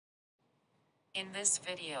In this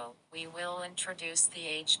video, we will introduce the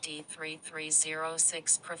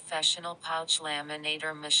HD3306 Professional Pouch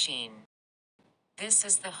Laminator Machine. This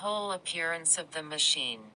is the whole appearance of the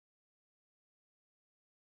machine.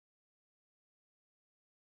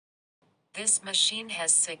 This machine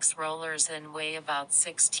has 6 rollers and weigh about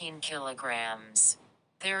 16 kilograms.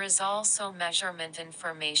 There is also measurement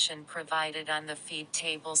information provided on the feed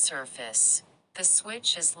table surface. The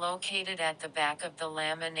switch is located at the back of the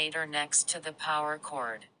laminator next to the power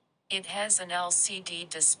cord. It has an LCD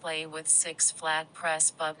display with 6 flat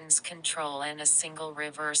press buttons control and a single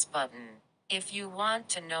reverse button. If you want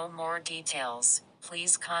to know more details,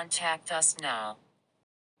 please contact us now.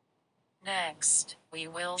 Next, we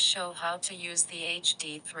will show how to use the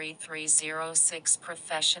HD3306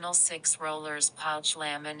 Professional 6 Rollers Pouch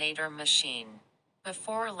Laminator Machine.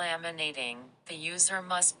 Before laminating, the user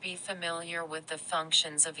must be familiar with the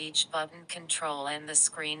functions of each button control and the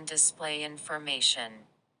screen display information.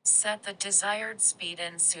 Set the desired speed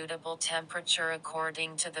and suitable temperature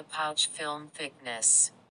according to the pouch film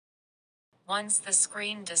thickness. Once the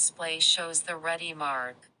screen display shows the ready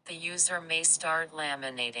mark, the user may start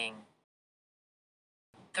laminating.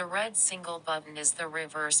 The red single button is the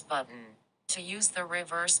reverse button. To use the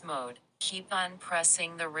reverse mode, keep on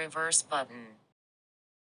pressing the reverse button.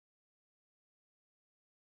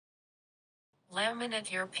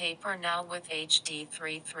 Laminate your paper now with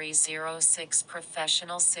HD3306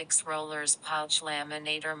 Professional 6 Rollers Pouch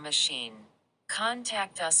Laminator Machine.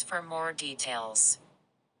 Contact us for more details.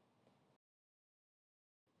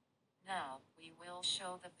 Now, we will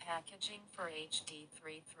show the packaging for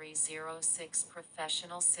HD3306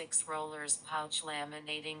 Professional 6 Rollers Pouch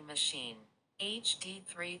Laminating Machine.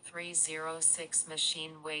 HD3306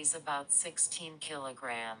 machine weighs about 16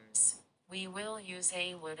 kilograms. We will use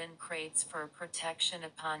wooden crates for protection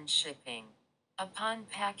upon shipping. Upon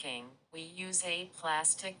packing, we use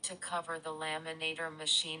plastic to cover the laminator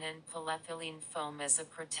machine and polyethylene foam as a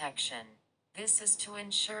protection. This is to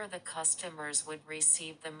ensure the customers would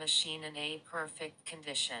receive the machine in a perfect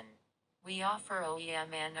condition. We offer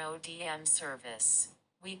OEM and ODM service.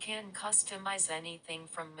 We can customize anything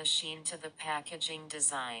from machine to the packaging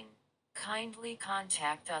design. Kindly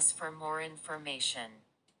contact us for more information.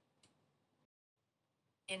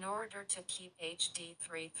 In order to keep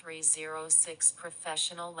HD3306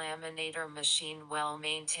 Professional Laminator Machine well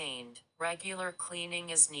maintained, regular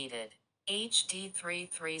cleaning is needed.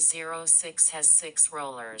 HD3306 has 6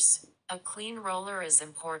 rollers. A clean roller is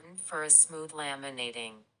important for a smooth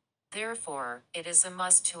laminating. Therefore, it is a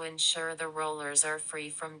must to ensure the rollers are free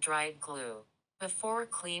from dried glue. Before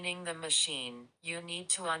cleaning the machine, you need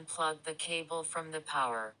to unplug the cable from the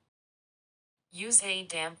power. Use a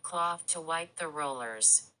damp cloth to wipe the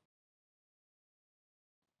rollers.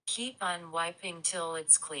 Keep on wiping till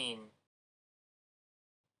it's clean.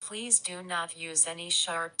 Please do not use any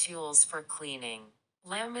sharp tools for cleaning.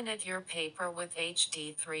 Laminate your paper with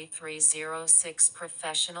HD3306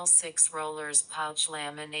 Professional 6 Rollers Pouch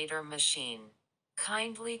Laminator Machine.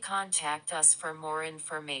 Kindly contact us for more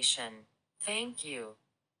information. Thank you.